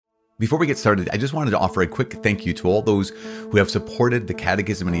Before we get started, I just wanted to offer a quick thank you to all those who have supported the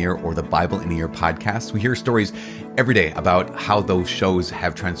Catechism in a Year or the Bible in a Year podcast. We hear stories every day about how those shows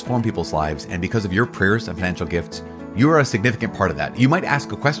have transformed people's lives, and because of your prayers and financial gifts, you are a significant part of that. You might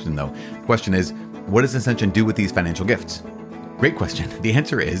ask a question, though. The question is, what does Ascension do with these financial gifts? Great question. The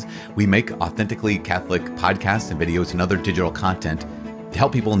answer is, we make authentically Catholic podcasts and videos and other digital content to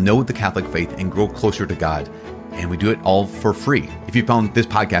help people know the Catholic faith and grow closer to God. And we do it all for free. If you found this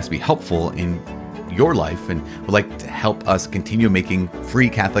podcast to be helpful in your life and would like to help us continue making free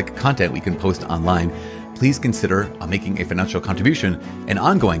Catholic content we can post online, please consider making a financial contribution, an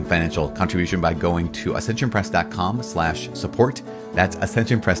ongoing financial contribution, by going to ascensionpress.com/support. That's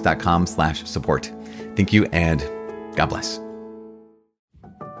ascensionpress.com/support. Thank you, and God bless.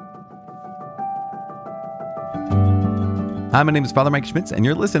 Hi, my name is Father Mike Schmitz, and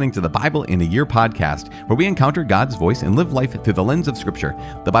you're listening to the Bible in a Year podcast, where we encounter God's voice and live life through the lens of Scripture.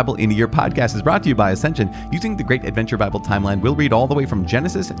 The Bible in a Year podcast is brought to you by Ascension. Using the Great Adventure Bible timeline, we'll read all the way from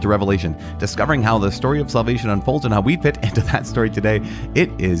Genesis to Revelation, discovering how the story of salvation unfolds and how we fit into that story today. It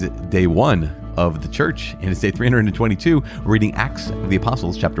is day 1 of the church, and it's day 322. We're reading Acts of the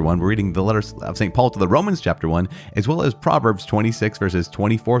Apostles, chapter 1. We're reading the letters of St. Paul to the Romans, chapter 1, as well as Proverbs 26, verses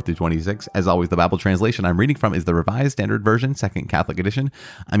 24 through 26. As always, the Bible translation I'm reading from is the Revised Standard Version, Second Catholic Edition.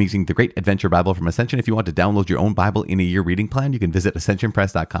 I'm using the Great Adventure Bible from Ascension. If you want to download your own Bible in a Year reading plan, you can visit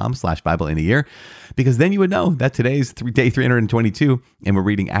ascensionpress.com/Bible in a Year, because then you would know that today's day 322, and we're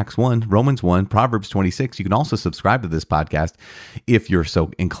reading Acts 1, Romans 1, Proverbs 26. You can also subscribe to this podcast if you're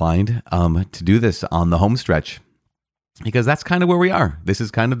so inclined to do this on the home stretch, because that's kind of where we are. This is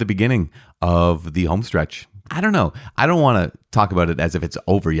kind of the beginning of the home stretch. I don't know. I don't want to talk about it as if it's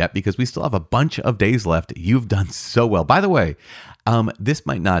over yet, because we still have a bunch of days left. You've done so well. By the way, this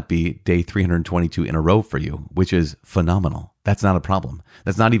might not be day 322 in a row for you, which is phenomenal. That's not a problem.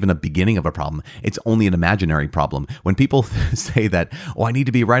 That's not even a beginning of a problem. It's only an imaginary problem. When people say that, oh, I need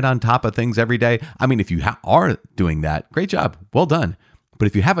to be right on top of things every day. I mean, if you are doing that, great job. Well done. But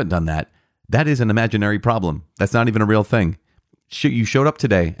if you haven't done that, that is an imaginary problem. That's not even a real thing. You showed up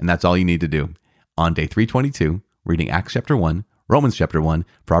today, and that's all you need to do. On day 322, reading Acts chapter 1, Romans chapter 1,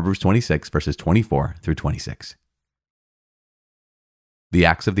 Proverbs 26, verses 24 through 26. The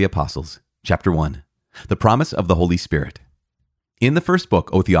Acts of the Apostles, chapter 1. The promise of the Holy Spirit. In the first book,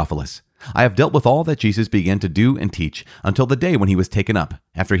 O Theophilus, I have dealt with all that Jesus began to do and teach until the day when he was taken up,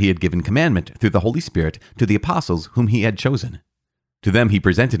 after he had given commandment through the Holy Spirit to the apostles whom he had chosen. To them he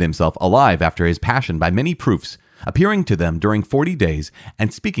presented himself alive after his passion by many proofs, appearing to them during 40 days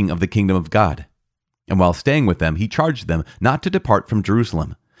and speaking of the kingdom of God. And while staying with them, he charged them not to depart from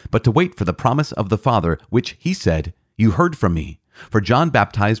Jerusalem, but to wait for the promise of the Father, which he said, You heard from me. For John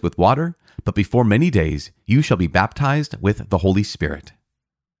baptized with water, but before many days you shall be baptized with the Holy Spirit.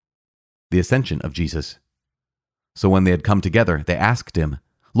 The Ascension of Jesus. So when they had come together, they asked him,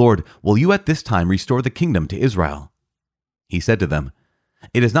 Lord, will you at this time restore the kingdom to Israel? He said to them,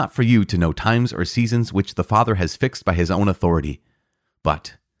 It is not for you to know times or seasons which the Father has fixed by his own authority.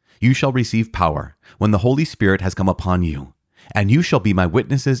 But you shall receive power when the Holy Spirit has come upon you, and you shall be my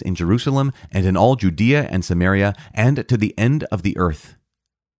witnesses in Jerusalem and in all Judea and Samaria and to the end of the earth.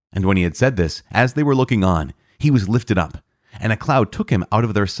 And when he had said this, as they were looking on, he was lifted up, and a cloud took him out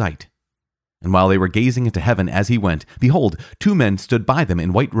of their sight. And while they were gazing into heaven as he went, behold, 2 men stood by them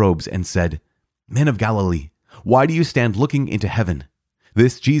in white robes and said, Men of Galilee, why do you stand looking into heaven?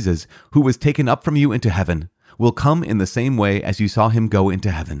 This Jesus, who was taken up from you into heaven, will come in the same way as you saw him go into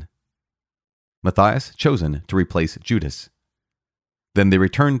heaven. Matthias chosen to replace Judas. Then they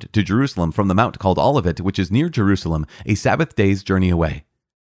returned to Jerusalem from the mount called Olivet, which is near Jerusalem, a Sabbath day's journey away.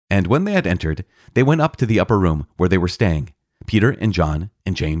 And when they had entered, they went up to the upper room where they were staying, Peter and John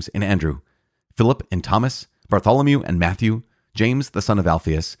and James and Andrew, Philip and Thomas, Bartholomew and Matthew, James the son of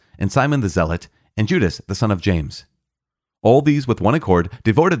Alphaeus, and Simon the Zealot, and Judas the son of James. All these with one accord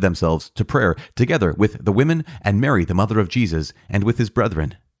devoted themselves to prayer together with the women and Mary the mother of Jesus and with his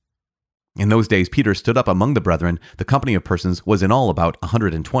brethren. In those days Peter stood up among the brethren, the company of persons was in all about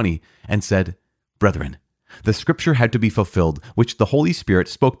 120, and said, Brethren, the scripture had to be fulfilled, which the Holy Spirit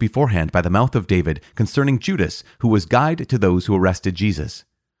spoke beforehand by the mouth of David concerning Judas, who was guide to those who arrested Jesus.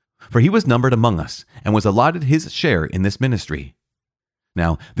 For he was numbered among us, and was allotted his share in this ministry.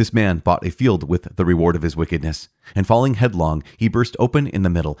 Now this man bought a field with the reward of his wickedness, and falling headlong, he burst open in the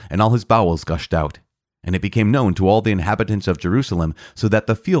middle, and all his bowels gushed out. And it became known to all the inhabitants of Jerusalem, so that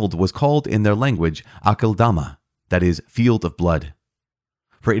the field was called in their language Akeldama, that is, field of blood.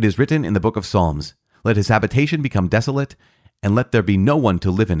 For it is written in the book of Psalms, Let his habitation become desolate, and let there be no one to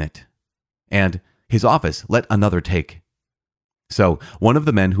live in it. And his office let another take. So, one of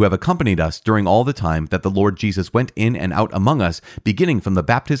the men who have accompanied us during all the time that the Lord Jesus went in and out among us, beginning from the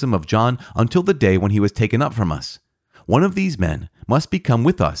baptism of John until the day when he was taken up from us, one of these men must become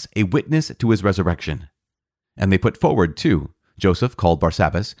with us a witness to his resurrection. And they put forward two, Joseph called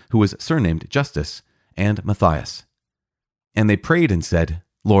Barsabbas, who was surnamed Justus, and Matthias. And they prayed and said,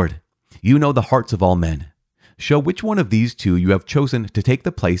 Lord, you know the hearts of all men. Show which one of these two you have chosen to take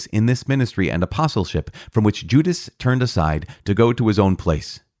the place in this ministry and apostleship from which Judas turned aside to go to his own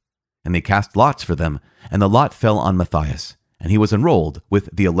place. And they cast lots for them, and the lot fell on Matthias, and he was enrolled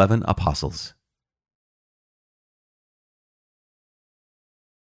with the 11 apostles.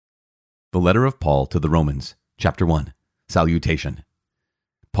 The letter of Paul to the Romans, chapter 1, Salutation.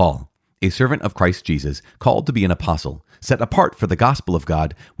 Paul, a servant of Christ Jesus, called to be an apostle, set apart for the gospel of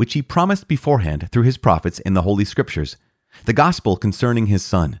God, which he promised beforehand through his prophets in the Holy Scriptures, the gospel concerning his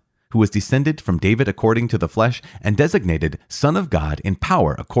Son, who was descended from David according to the flesh, and designated Son of God in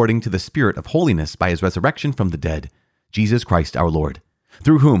power according to the Spirit of holiness by his resurrection from the dead, Jesus Christ our Lord,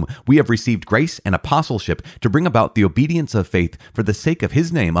 through whom we have received grace and apostleship to bring about the obedience of faith for the sake of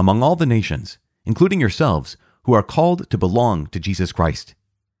his name among all the nations, including yourselves, who are called to belong to Jesus Christ.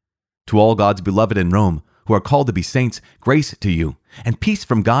 To all God's beloved in Rome, who are called to be saints, grace to you, and peace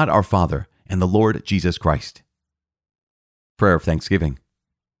from God our Father and the Lord Jesus Christ. Prayer of Thanksgiving.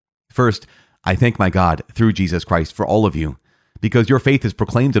 First, I thank my God through Jesus Christ for all of you, because your faith is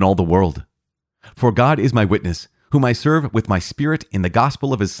proclaimed in all the world. For God is my witness, whom I serve with my spirit in the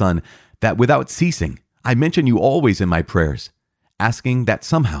gospel of his Son, that without ceasing I mention you always in my prayers, asking that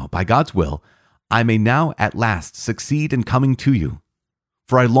somehow, by God's will, I may now at last succeed in coming to you.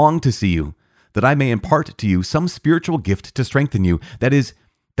 For I long to see you, that I may impart to you some spiritual gift to strengthen you, that is,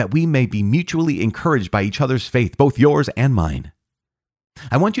 that we may be mutually encouraged by each other's faith, both yours and mine.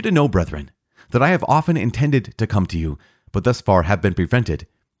 I want you to know, brethren, that I have often intended to come to you, but thus far have been prevented,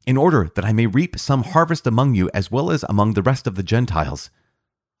 in order that I may reap some harvest among you as well as among the rest of the Gentiles.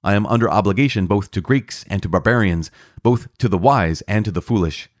 I am under obligation both to Greeks and to barbarians, both to the wise and to the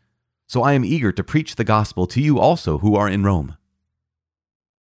foolish. So I am eager to preach the gospel to you also who are in Rome.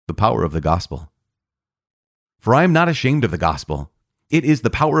 The power of the gospel. For I am not ashamed of the gospel. It is the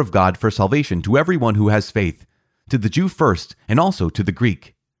power of God for salvation to everyone who has faith, to the Jew first and also to the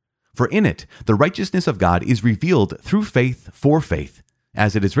Greek. For in it the righteousness of God is revealed through faith for faith,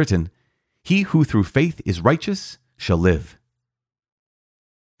 as it is written, He who through faith is righteous shall live.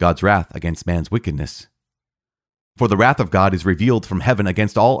 God's wrath against man's wickedness. For the wrath of God is revealed from heaven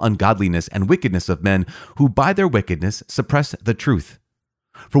against all ungodliness and wickedness of men who by their wickedness suppress the truth.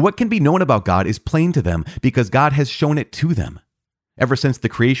 For what can be known about God is plain to them, because God has shown it to them. Ever since the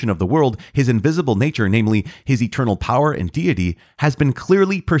creation of the world, his invisible nature, namely his eternal power and deity, has been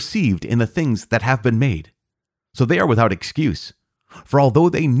clearly perceived in the things that have been made. So they are without excuse. For although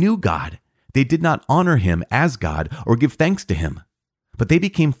they knew God, they did not honor him as God or give thanks to him. But they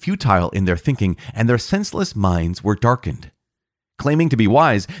became futile in their thinking, and their senseless minds were darkened. Claiming to be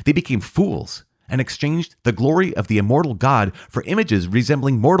wise, they became fools, and exchanged the glory of the immortal God for images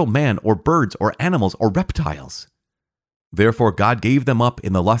resembling mortal man or birds or animals or reptiles. Therefore God gave them up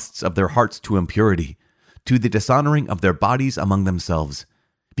in the lusts of their hearts to impurity, to the dishonoring of their bodies among themselves,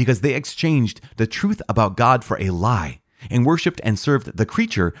 because they exchanged the truth about God for a lie, and worshipped and served the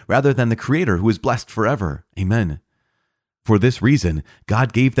creature rather than the Creator, who is blessed forever. Amen. For this reason,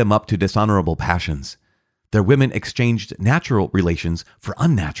 God gave them up to dishonorable passions. Their women exchanged natural relations for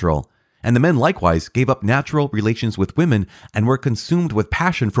unnatural, and the men likewise gave up natural relations with women and were consumed with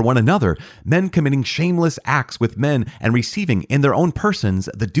passion for one another, men committing shameless acts with men and receiving in their own persons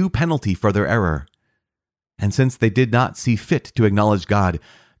the due penalty for their error. And since they did not see fit to acknowledge God,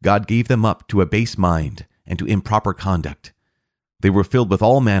 God gave them up to a base mind and to improper conduct. They were filled with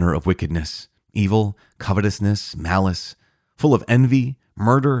all manner of wickedness, evil, covetousness, malice, full of envy,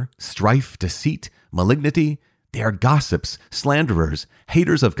 murder, strife, deceit, malignity. They are gossips, slanderers,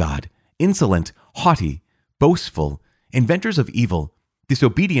 haters of God, insolent, haughty, boastful, inventors of evil,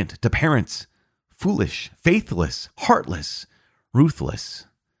 disobedient to parents, foolish, faithless, heartless, ruthless.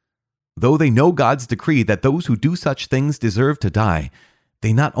 Though they know God's decree that those who do such things deserve to die,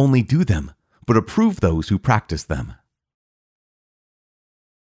 they not only do them, but approve those who practice them.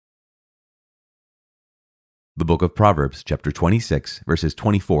 The book of Proverbs, chapter 26, verses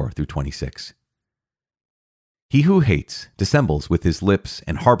 24 through 26. He who hates dissembles with his lips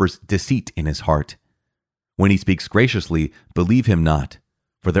and harbors deceit in his heart. When he speaks graciously, believe him not,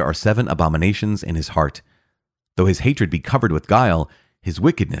 for there are 7 abominations in his heart. Though his hatred be covered with guile, his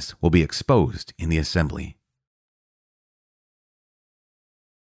wickedness will be exposed in the assembly.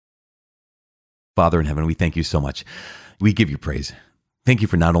 Father in heaven, we thank you so much. We give you praise. Thank you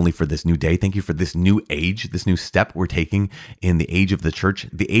for not only for this new day, thank you for this new age, this new step we're taking in the age of the church,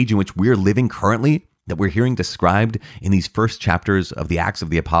 the age in which we're living currently, that we're hearing described in these first chapters of the Acts of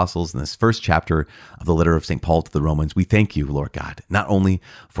the Apostles, in this first chapter of the letter of St. Paul to the Romans. We thank you, Lord God, not only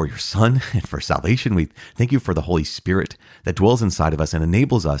for your Son and for salvation, we thank you for the Holy Spirit that dwells inside of us and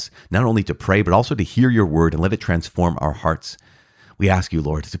enables us not only to pray, but also to hear your word and let it transform our hearts. We ask you,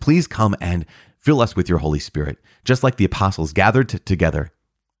 Lord, to please come and fill us with your Holy Spirit, just like the apostles gathered together,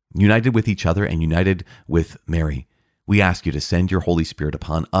 united with each other and united with Mary. We ask you to send your Holy Spirit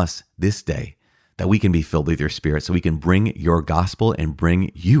upon us this day, that we can be filled with your Spirit so we can bring your gospel and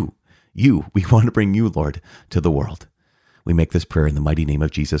bring you. We want to bring you, Lord, to the world. We make this prayer in the mighty name of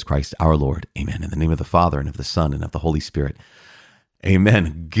Jesus Christ, our Lord. Amen. In the name of the Father and of the Son and of the Holy Spirit.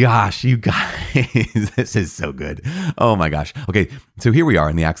 Amen. Gosh, you guys, this is so good. Oh my gosh. Okay, so here we are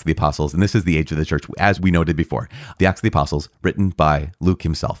in the Acts of the Apostles, and this is the age of the church, as we noted before. The Acts of the Apostles, written by Luke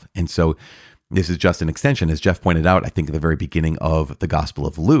himself. And so this is just an extension, as Jeff pointed out, I think at the very beginning of the Gospel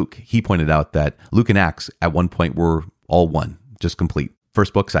of Luke. He pointed out that Luke and Acts at one point were all one, just complete.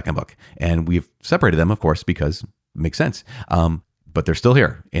 First book, second book. And we've separated them, of course, because it makes sense. But they're still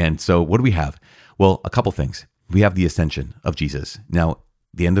here. And so what do we have? Well, a couple things. We have the ascension of Jesus. Now,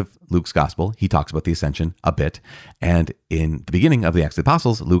 the end of Luke's gospel, he talks about the ascension a bit. And in the beginning of the Acts of the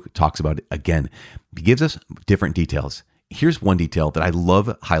Apostles, Luke talks about it again. He gives us different details. Here's one detail that I love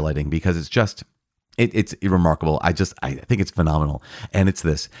highlighting because it's just, it's remarkable. I think it's phenomenal. And it's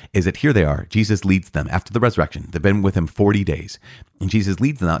this, is that here they are. Jesus leads them after the resurrection. They've been with him 40 days. And Jesus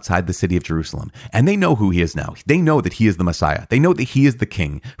leads them outside the city of Jerusalem. And they know who he is now. They know that he is the Messiah. They know that he is the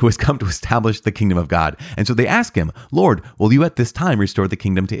king who has come to establish the kingdom of God. And so they ask him, Lord, will you at this time restore the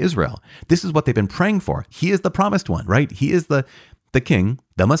kingdom to Israel? This is what they've been praying for. He is the promised one, right? He is the king,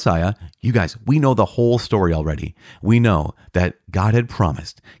 the Messiah. You guys, we know the whole story already. We know that God had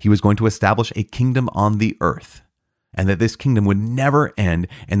promised he was going to establish a kingdom on the earth and that this kingdom would never end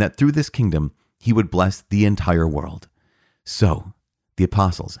and that through this kingdom, he would bless the entire world. So the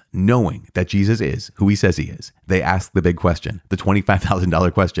apostles, knowing that Jesus is who he says he is, they ask the big question, the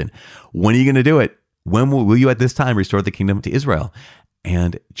 $25,000 question. When are you going to do it? When will you at this time restore the kingdom to Israel?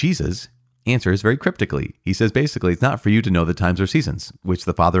 And Jesus answers very cryptically. He says, basically, it's not for you to know the times or seasons, which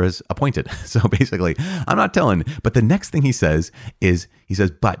the Father has appointed. So basically, I'm not telling. But the next thing he says is,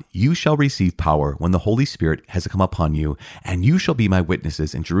 but you shall receive power when the Holy Spirit has come upon you, and you shall be my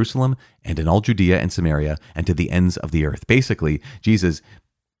witnesses in Jerusalem and in all Judea and Samaria and to the ends of the earth. Basically, Jesus,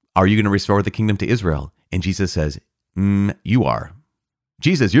 are you going to restore the kingdom to Israel? And Jesus says, you are.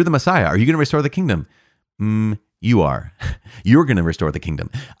 Jesus, you're the Messiah. Are you going to restore the kingdom? You are. You're going to restore the kingdom.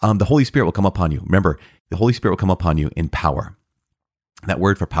 The Holy Spirit will come upon you. Remember, the Holy Spirit will come upon you in power. That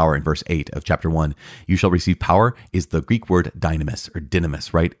word for power in verse 8 of chapter 1, you shall receive power, is the Greek word dynamis or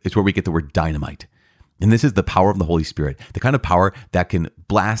dynamis, right? It's where we get the word dynamite. And this is the power of the Holy Spirit, the kind of power that can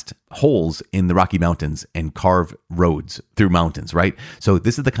blast holes in the Rocky Mountains and carve roads through mountains, right? So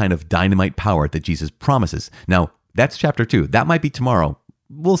this is the kind of dynamite power that Jesus promises. Now, that's chapter 2. That might be tomorrow.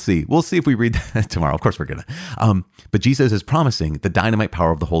 We'll see. We'll see if we read that tomorrow. Of course we're going to. But Jesus is promising the dynamite power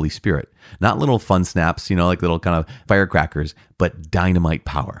of the Holy Spirit. Not little fun snaps, like little kind of firecrackers, but dynamite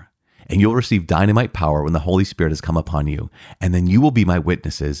power. And you'll receive dynamite power when the Holy Spirit has come upon you. And then you will be my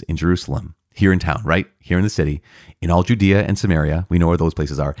witnesses in Jerusalem, here in town, right? Here in the city, in all Judea and Samaria. We know where those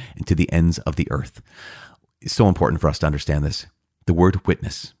places are. And to the ends of the earth. It's so important for us to understand this. The word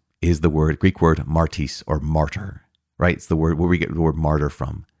witness is the Greek word martis or martyr. Right? It's the word where we get the word martyr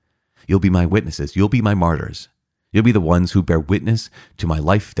from. You'll be my witnesses. You'll be my martyrs. You'll be the ones who bear witness to my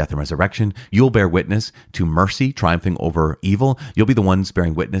life, death, and resurrection. You'll bear witness to mercy, triumphing over evil. You'll be the ones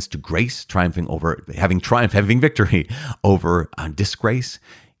bearing witness to grace, having victory over disgrace.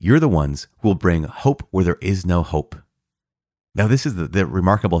 You're the ones who will bring hope where there is no hope. Now, this is the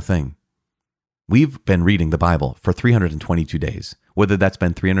remarkable thing. We've been reading the Bible for 322 days. Whether that's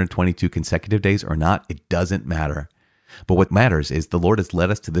been 322 consecutive days or not, it doesn't matter. But what matters is the Lord has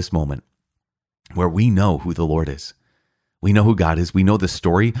led us to this moment where we know who the Lord is. We know who God is. We know the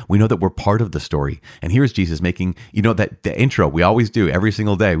story. We know that we're part of the story. And here's Jesus making, that the intro we always do every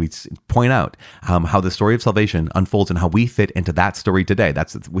single day. We point out how the story of salvation unfolds and how we fit into that story today.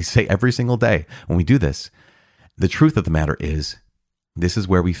 That's what we say every single day when we do this. The truth of the matter is, this is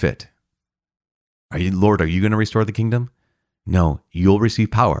where we fit. Lord, are you going to restore the kingdom? No, you'll receive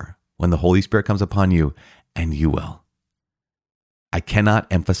power when the Holy Spirit comes upon you, and you will. I cannot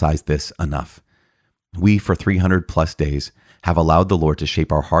emphasize this enough. We, for 300 plus days, have allowed the Lord to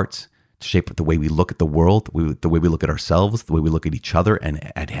shape our hearts, to shape the way we look at the world, the way we look at ourselves, the way we look at each other and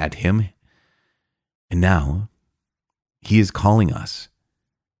at Him. And now he is calling us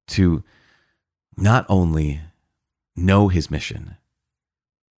to not only know his mission,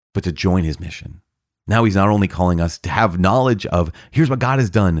 but to join his mission. Now he's not only calling us to have knowledge of here's what God has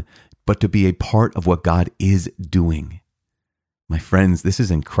done, but to be a part of what God is doing. My friends, this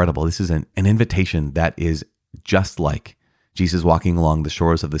is incredible. This is an invitation that is just like Jesus walking along the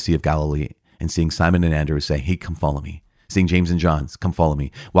shores of the Sea of Galilee and seeing Simon and Andrew say, hey, come follow me. Seeing James and John, come follow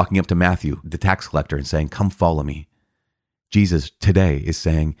me. Walking up to Matthew, the tax collector, and saying, come follow me. Jesus today is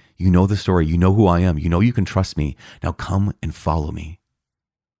saying, you know the story. You know who I am. You know you can trust me. Now come and follow me.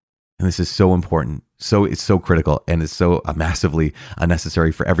 And this is so important. So it's so critical, and it's so massively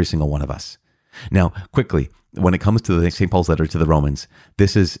necessary for every single one of us. Now, quickly, when it comes to the St. Paul's letter to the Romans,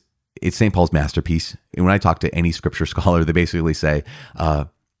 it's St. Paul's masterpiece. And when I talk to any scripture scholar, they basically say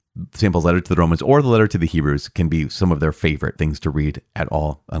St. Paul's letter to the Romans or the letter to the Hebrews can be some of their favorite things to read at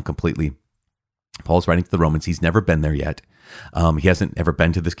all, completely. Paul's writing to the Romans. He's never been there yet. He hasn't ever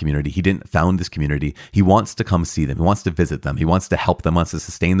been to this community. He didn't found this community. He wants to come see them. He wants to visit them. He wants to help them, wants to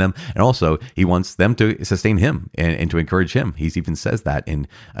sustain them. And also he wants them to sustain him and to encourage him. He even says that in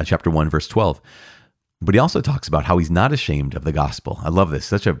chapter 1, verse 12. But he also talks about how he's not ashamed of the gospel. I love this.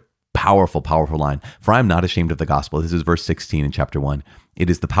 Such a powerful, powerful line. For I am not ashamed of the gospel. This is verse 16 in chapter 1. It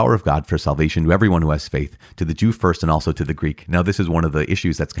is the power of God for salvation to everyone who has faith, to the Jew first and also to the Greek. Now, this is one of the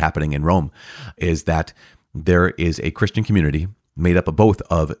issues that's happening in Rome, is that there is a Christian community made up of both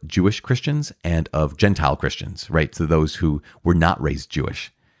of Jewish Christians and of Gentile Christians, right? So those who were not raised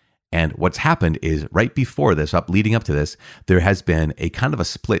Jewish. And what's happened is right before this, leading up to this, there has been a kind of a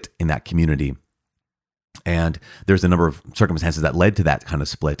split in that community. And there's a number of circumstances that led to that kind of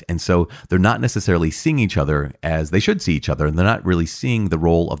split. And so they're not necessarily seeing each other as they should see each other. And they're not really seeing the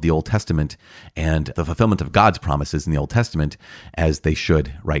role of the Old Testament and the fulfillment of God's promises in the Old Testament as they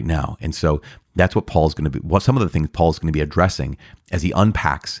should right now. And so that's what Paul's going to be, some of the things Paul's going to be addressing as he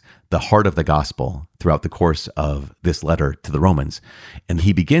unpacks the heart of the gospel throughout the course of this letter to the Romans. And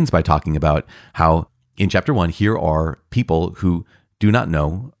he begins by talking about how in chapter 1, here are people who do not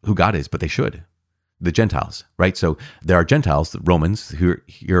know who God is, but they should. The Gentiles, right? So there are Gentiles, the Romans, here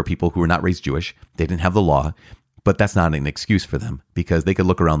are people who are not raised Jewish. They didn't have the law, but that's not an excuse for them because they could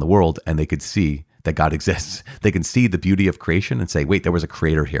look around the world and they could see that God exists. They can see the beauty of creation and say, wait, there was a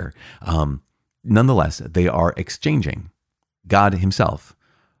creator here. Nonetheless, they are exchanging God himself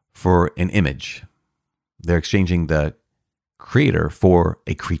for an image. They're exchanging the creator for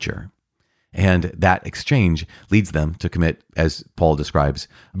a creature. And that exchange leads them to commit, as Paul describes,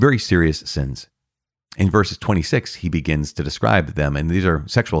 very serious sins. In verses 26, he begins to describe them, and these are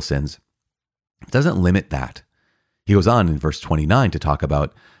sexual sins. It doesn't limit that. He goes on in verse 29 to talk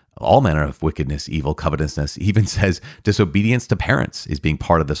about all manner of wickedness, evil, covetousness. He even says disobedience to parents is being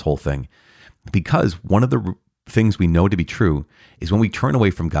part of this whole thing. Because one of the things we know to be true is when we turn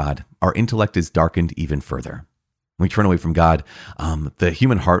away from God, our intellect is darkened even further. When we turn away from God, the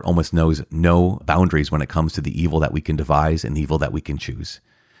human heart almost knows no boundaries when it comes to the evil that we can devise and the evil that we can choose.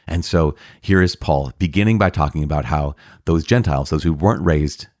 And so here is Paul beginning by talking about how those Gentiles, those who weren't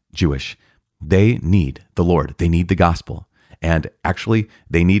raised Jewish, they need the Lord. They need the gospel. And actually,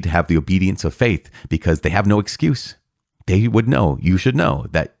 they need to have the obedience of faith because they have no excuse. They would know, you should know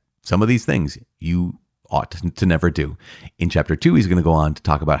that some of these things you ought to never do. In chapter 2, he's going to go on to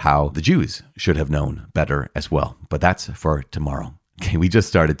talk about how the Jews should have known better as well. But that's for tomorrow. Okay, we just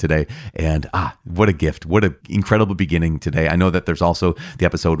started today, and what a gift. What an incredible beginning today. I know that there's also the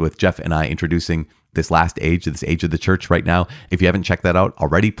episode with Jeff and I introducing this last age, this age of the church right now. If you haven't checked that out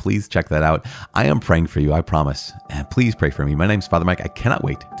already, please check that out. I am praying for you, I promise. And please pray for me. My name's Father Mike. I cannot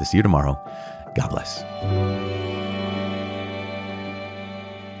wait to see you tomorrow. God bless.